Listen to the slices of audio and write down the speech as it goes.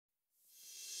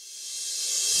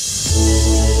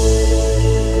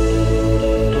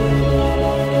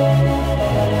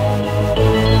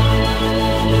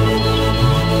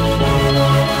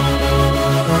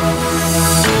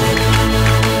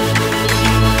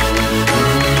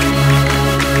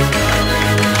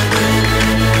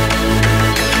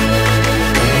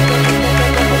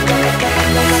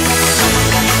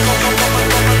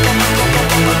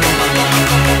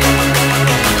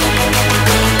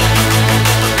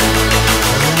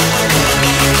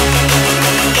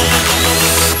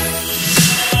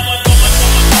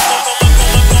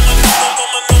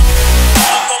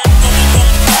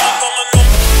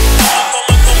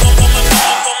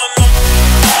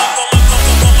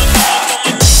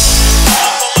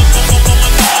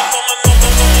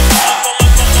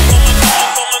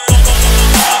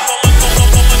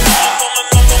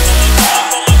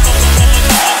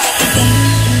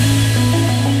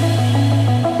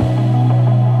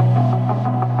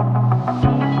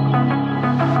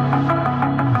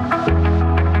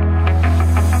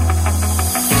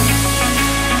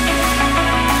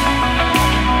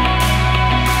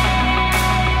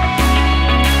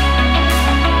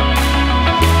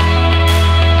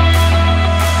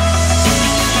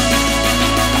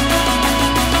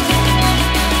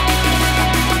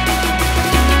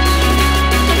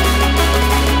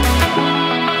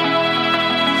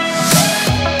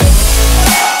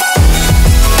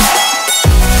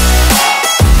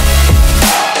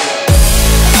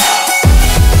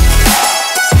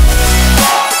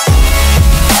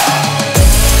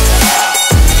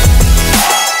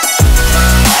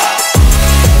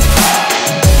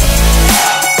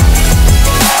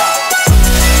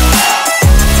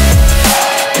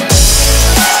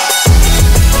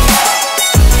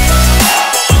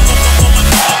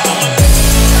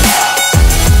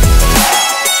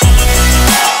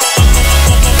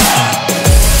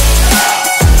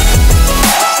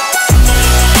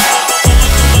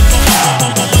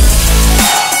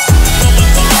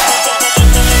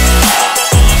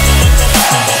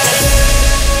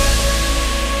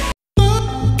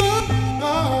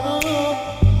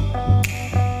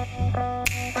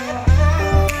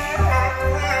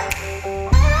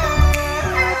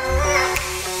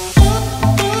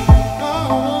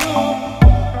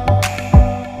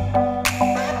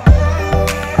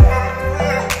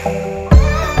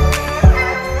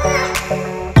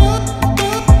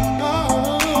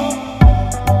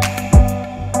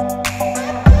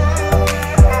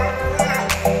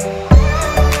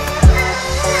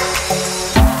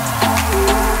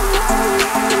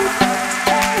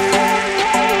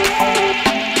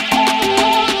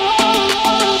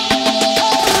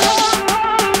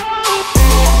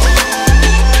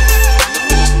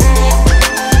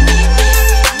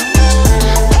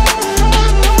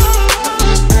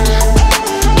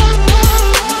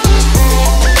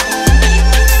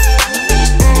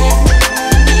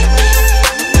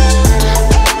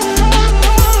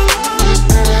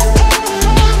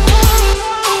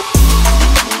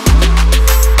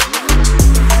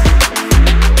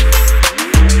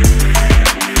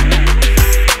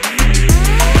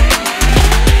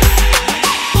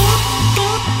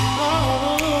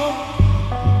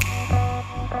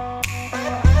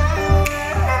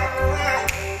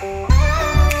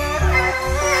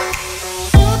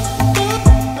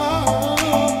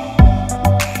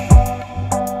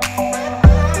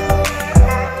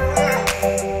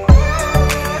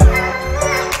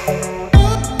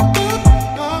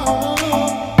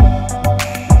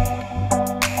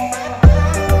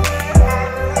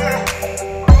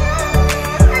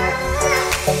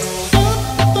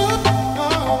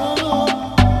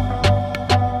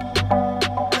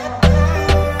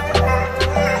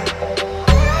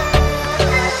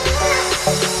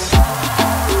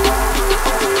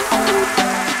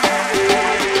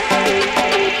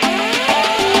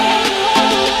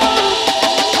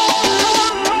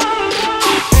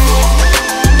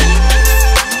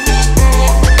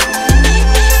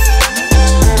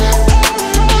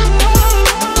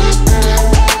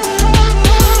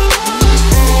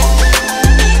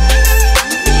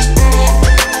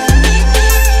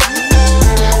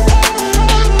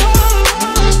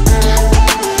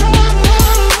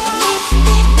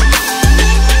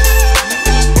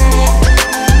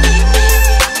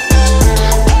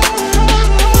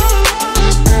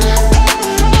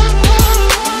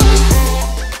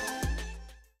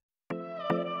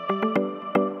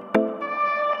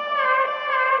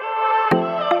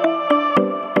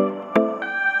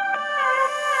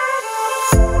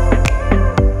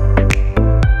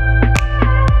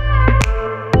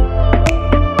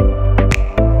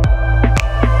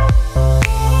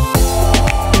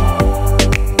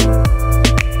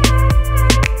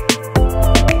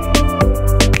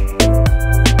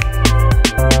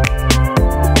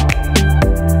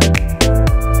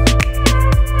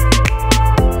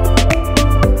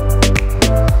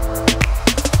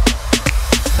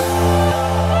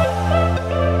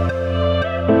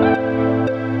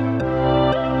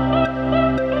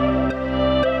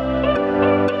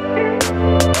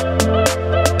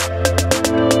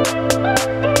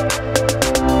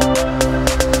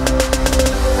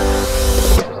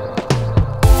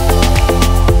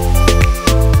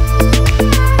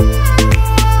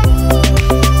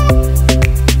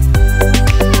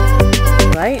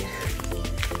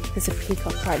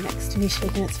to be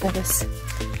shaking its feathers.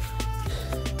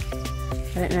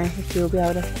 I don't know if you'll be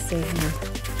able to see him.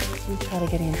 Let me try to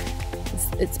get in.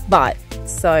 It's butt,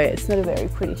 so it's not a very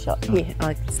pretty shot. Here,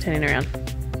 it's turning around.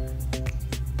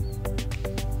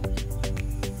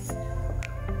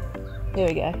 There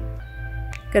we go.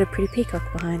 Got a pretty peacock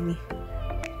behind me.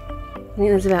 I think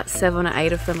there's about 7 or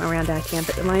 8 of them around our camp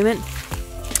at the moment.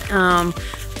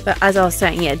 But as I was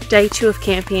saying, yeah, day 2 of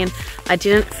camping. I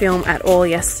didn't film at all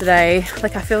yesterday.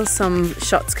 Like, I filmed some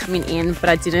shots coming in, but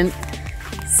I didn't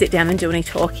sit down and do any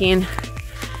talking.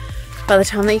 By the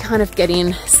time that you kind of get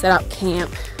in, set up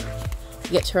camp,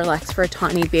 you get to relax for a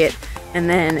tiny bit, and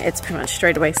then it's pretty much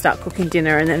straight away start cooking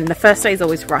dinner, and then the first day is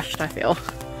always rushed, I feel.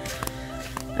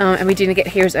 And we didn't get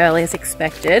here as early as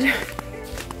expected.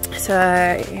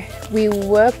 So we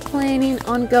were planning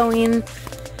on going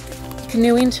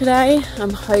canoeing today.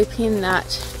 I'm hoping that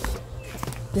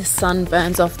the sun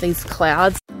burns off these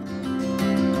clouds.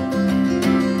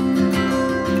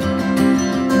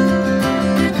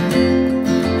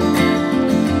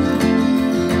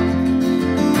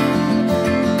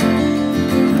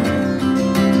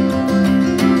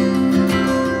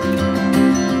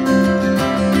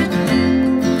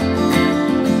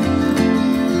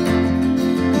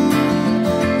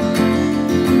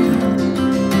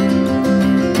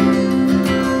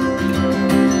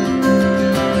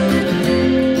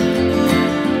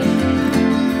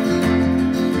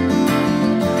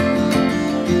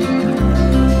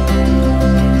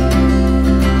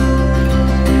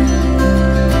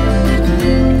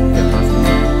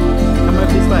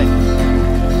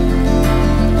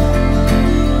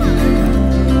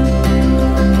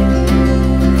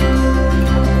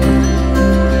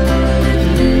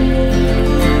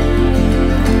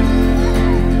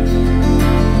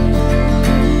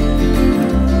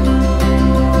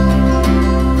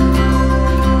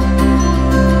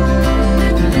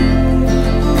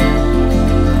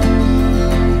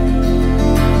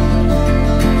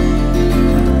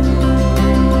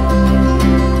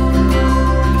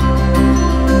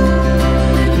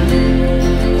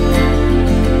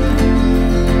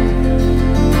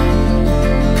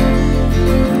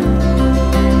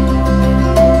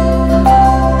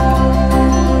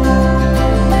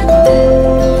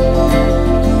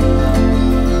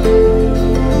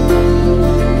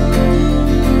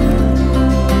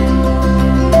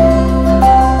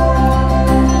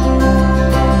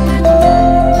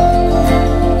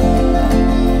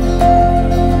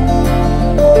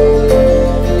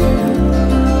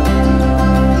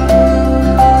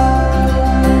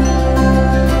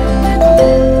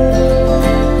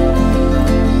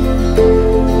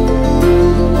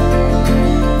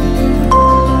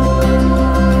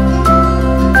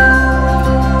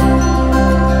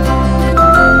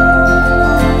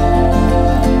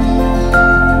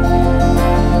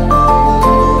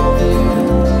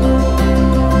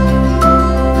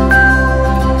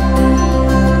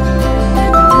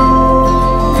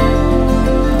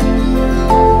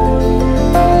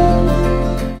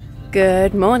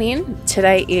 Good morning.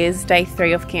 Today is day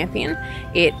 3 of camping.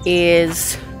 It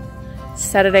is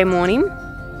Saturday morning.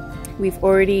 We've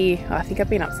already, I think I've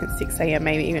been up since 6 AM,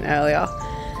 maybe even earlier.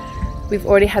 We've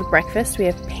already had breakfast. We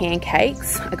have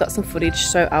pancakes. I got some footage,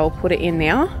 so I will put it in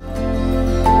now.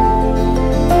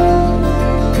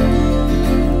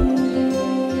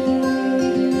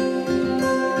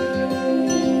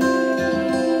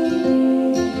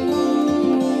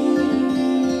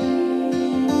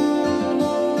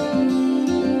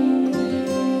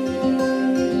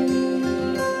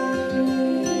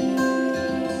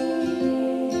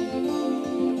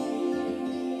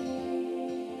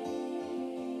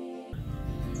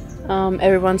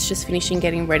 Everyone's just finishing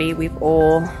getting ready. We've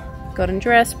all gotten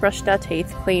dressed, brushed our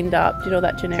teeth, cleaned up, did all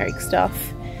that generic stuff,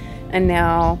 and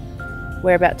now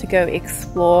we're about to go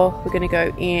explore. We're going to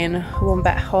go in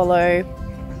Wombat Hollow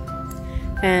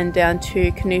and down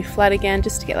to Canoe Flat again,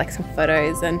 just to get like some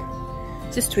photos and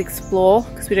just to explore,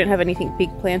 because we don't have anything big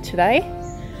planned today.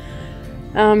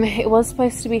 It was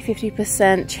supposed to be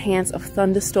 50% chance of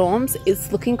thunderstorms.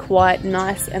 It's looking quite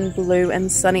nice and blue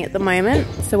and sunny at the moment,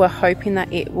 so we're hoping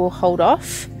that it will hold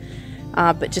off.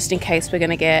 But just in case, we're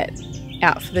going to get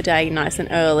out for the day nice and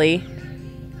early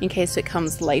in case it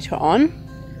comes later on.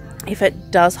 If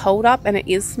it does hold up and it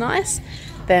is nice,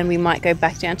 then we might go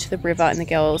back down to the river, and the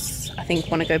girls, I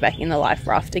think, want to go back in the life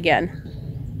raft again.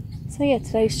 So yeah,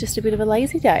 today's just a bit of a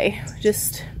lazy day.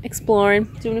 Just exploring,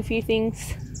 doing a few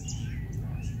things.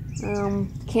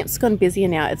 Camp's gone busier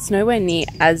now. It's nowhere near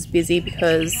as busy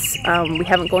because we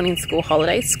haven't gone in school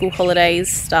holidays. School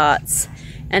holidays starts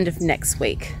end of next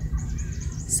week,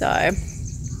 so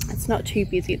it's not too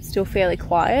busy. It's still fairly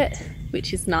quiet.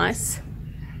 which is nice.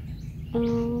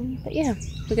 But yeah,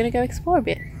 we're gonna go explore a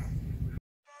bit.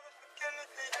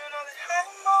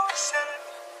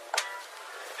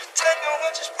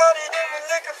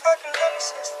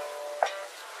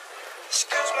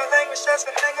 Excuse my language, that's a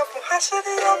hang up on high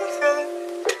city I've been feeling.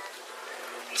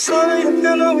 I'm sorry, I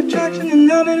feel no attraction and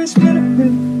now that it's been a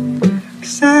bit.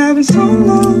 Cause I've been so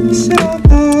long, so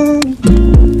long.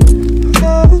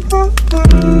 Oh, oh, oh,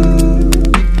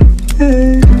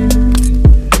 hey.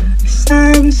 Cause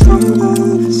I've been so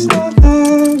long, for so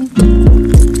long.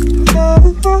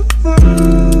 Oh, oh, oh,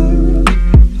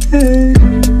 hey.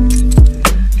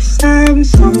 Cause I've been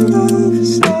so long, for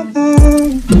so long.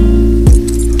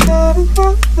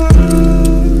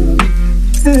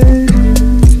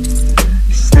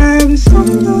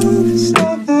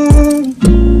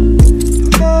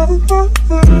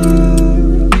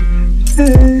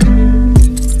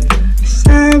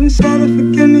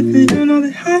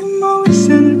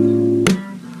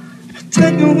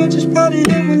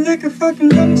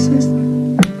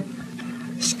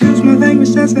 Excuse my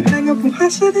language, that's a hang up on high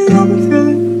city I've been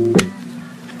feeling.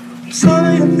 I'm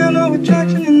sorry, I feel no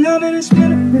attraction and now that it's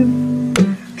been a bit.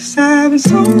 Cause I've been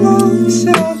so long,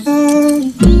 so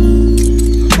long.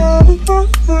 Oh, oh,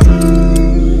 oh,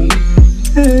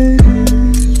 hey.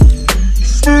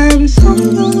 Cause I've been so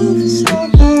long, so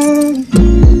long.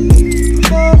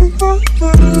 Oh, oh, oh,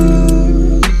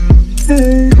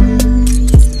 hey.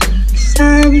 Cause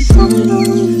I've been so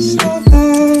long, so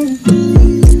long.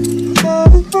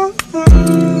 Oh, oh, oh,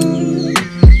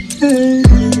 hey.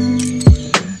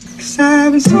 Cause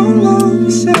I've been so long,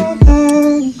 so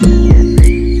long.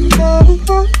 Oh,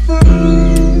 oh, oh,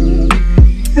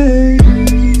 hey.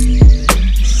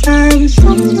 Cause I've been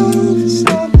so long,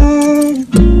 so long.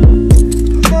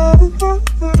 Oh, oh,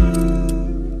 oh,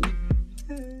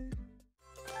 hey.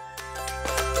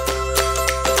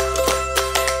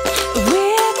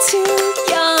 We're too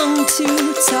young to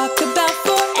talk about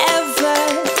forever,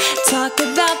 talk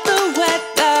about the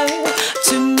weather,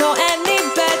 to know any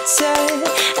better.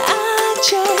 I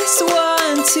just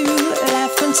want to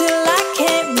laugh until I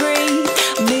can't breathe.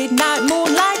 Midnight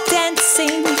moonlight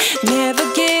dancing, never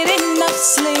get enough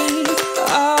sleep.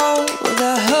 Oh,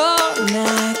 the whole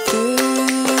night through.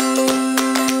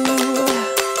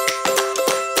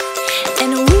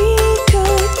 And we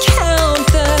could count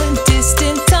the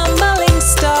distant tumbling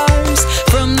stars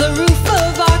from the roof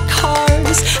of our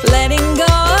cars, letting go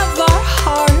of our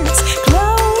hearts.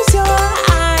 Close your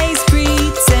eyes,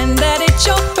 pretend that it's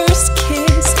your first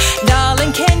kiss.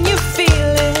 Darling, can you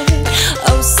feel it?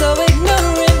 Oh, so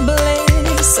ignorant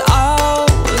bliss. Oh,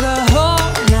 the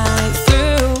whole night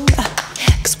through.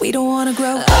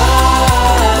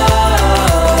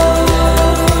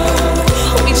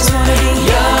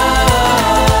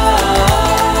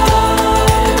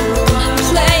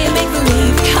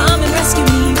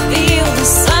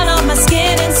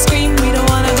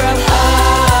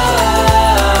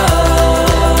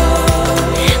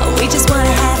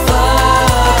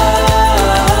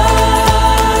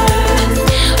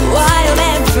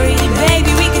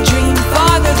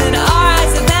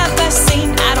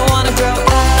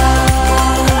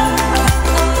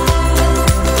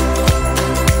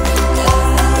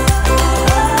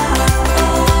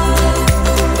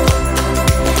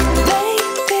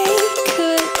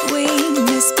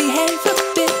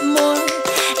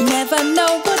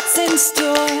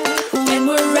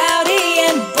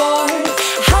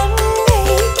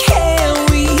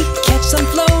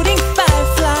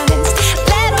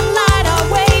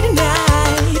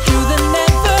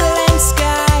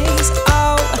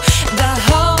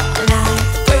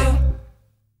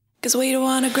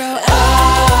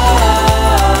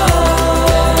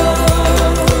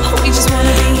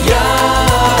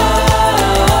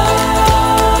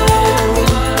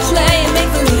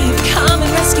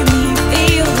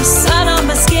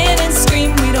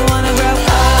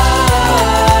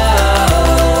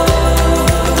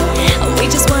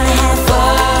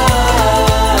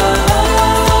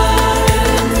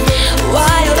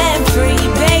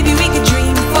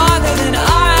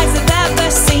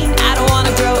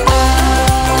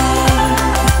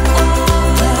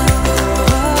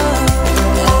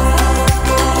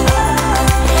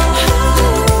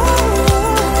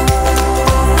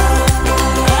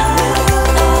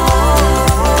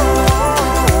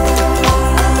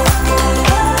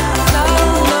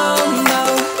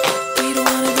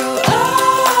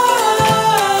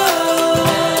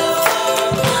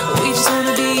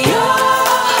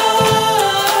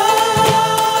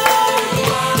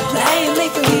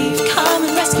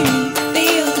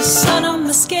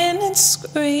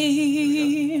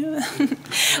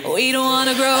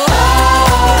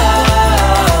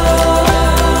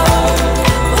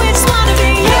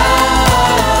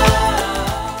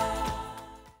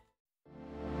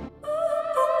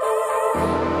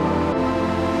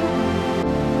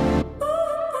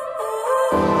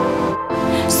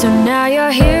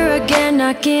 you're here again,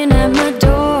 knocking at my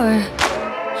door.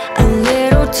 A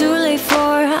little too late for,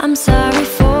 I'm sorry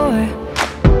for.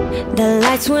 The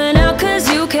lights went out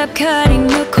cause you kept cutting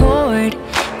the cord,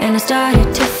 and I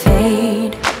started to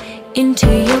fade into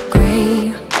your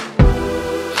gray.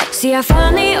 See, I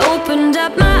finally opened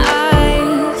up my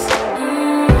eyes,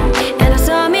 and I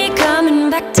saw me coming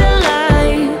back to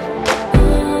life.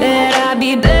 That I'd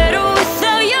be better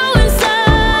without you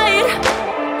inside.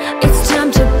 It's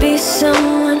time to be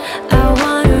someone I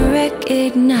wanna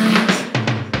recognize.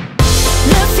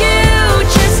 The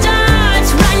future starts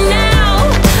right now.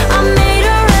 I made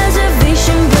a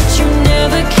reservation, but you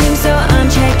never came, so I'm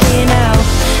checking out.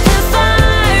 The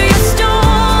fire you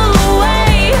stole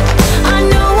away, I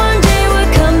know one day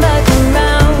we'll come back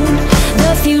around.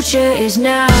 The future is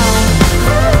now.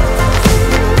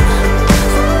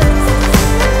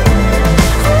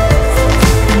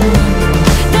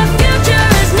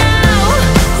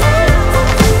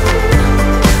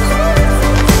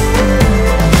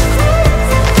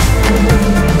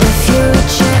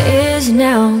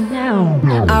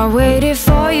 I waited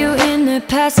for you in the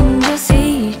passenger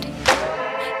seat.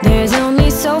 There's only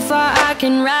so far I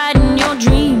can ride in your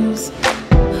dreams,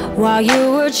 while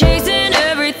you were chasing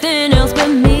everything else but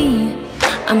me.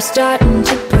 I'm starting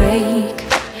to break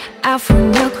out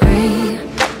from your gray.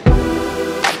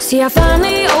 See, I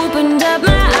finally opened up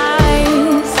my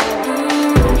eyes,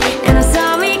 and I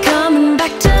saw me coming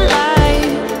back to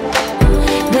life.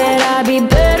 That I'd be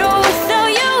better without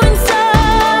you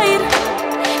inside.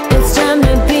 It's time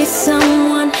to be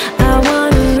someone I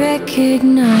wanna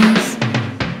recognize.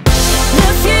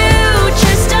 The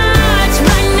future starts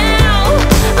right now.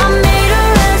 I made a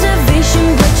reservation,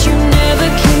 but you never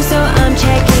came, so I'm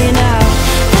checking out.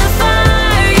 The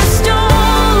fire you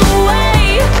stole away,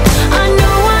 I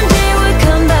know one day we'll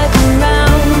come back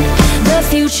around. The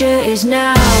future is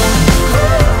now.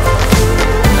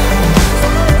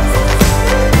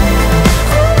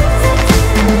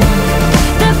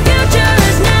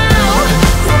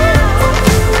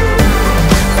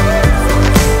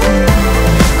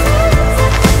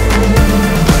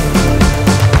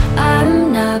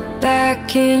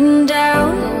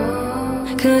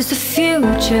 Down, cause the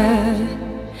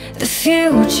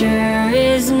future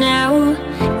is now.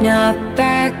 Not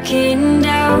backing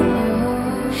down,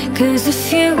 cause the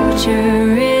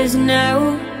future is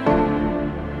now.